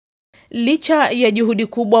Licha ya juhudi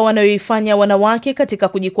kubwa wanayoifanya wanawake katika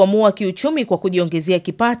kujikwamua kiuchumi kwa kujiongezea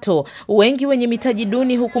kipato, wengi wenye mitaji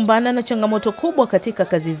duni hukumbana na changamoto kubwa katika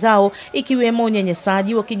kazi zao, ikiwemo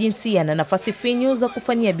unyanyasaji wa kijinsia na nafasi finyu za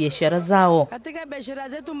kufanyia biashara zao. Katika biashara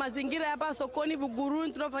zetu, mazingira hapa sokoni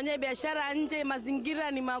Buguruni tunafanyia biashara nje,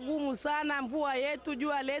 mazingira ni magumu sana, mvua yetu,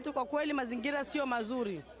 jua letu, kwa kweli mazingira sio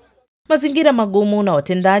mazuri. Mazingira magumu na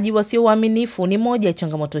watendaji wasio waaminifu ni moja ya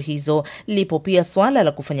changamoto hizo. Lipo pia swala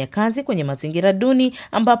la kufanya kazi kwenye mazingira duni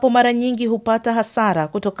ambapo mara nyingi hupata hasara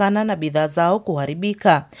kutokana na bidhaa zao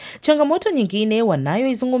kuharibika. Changamoto nyingine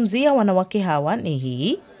wanayoizungumzia wanawake hawa ni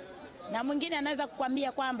hii. Na mwingine anaweza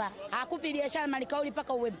kukwambia kwamba hakupi biashara malikauli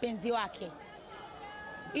paka uwe mpenzi wake.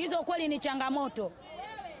 Hizo kweli ni changamoto.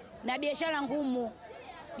 Na biashara ngumu.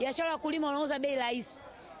 Biashara ya kulima wanauza bei rahisi,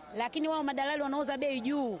 lakini wao madalali wanauza bei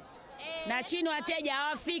juu. Na chini wateja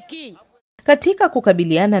hawafiki. Katika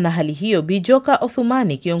kukabiliana na hali hiyo, Bijoka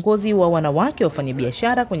Othumani, kiongozi wa wanawake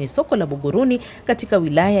wafanyabiashara kwenye soko la Buguruni katika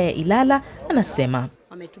wilaya ya Ilala, anasema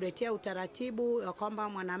wametuletea utaratibu wa kwamba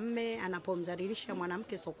mwanamume anapomdhalilisha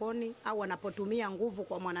mwanamke sokoni au anapotumia nguvu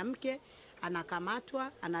kwa mwanamke,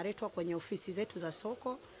 anakamatwa, analetwa kwenye ofisi zetu za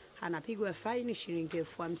soko, anapigwa faini shilingi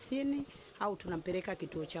 50,000 au tunampeleka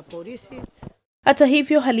kituo cha polisi. Hata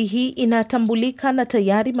hivyo, hali hii inatambulika na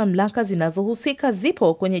tayari mamlaka zinazohusika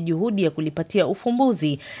zipo kwenye juhudi ya kulipatia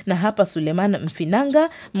ufumbuzi. Na hapa Suleiman Mfinanga,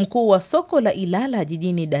 mkuu wa soko la Ilala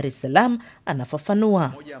jijini Dar es Salaam, anafafanua.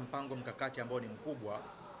 Moja ya mpango mkakati ambao ni mkubwa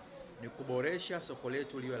ni kuboresha soko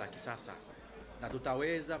letu liwe la kisasa, na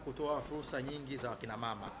tutaweza kutoa fursa nyingi za wakina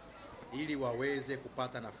mama ili waweze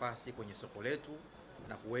kupata nafasi kwenye soko letu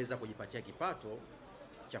na kuweza kujipatia kipato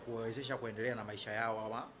cha kuwezesha kuendelea na maisha yao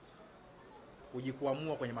ama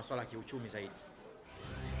kujikwamua kwenye masuala ya kiuchumi zaidi.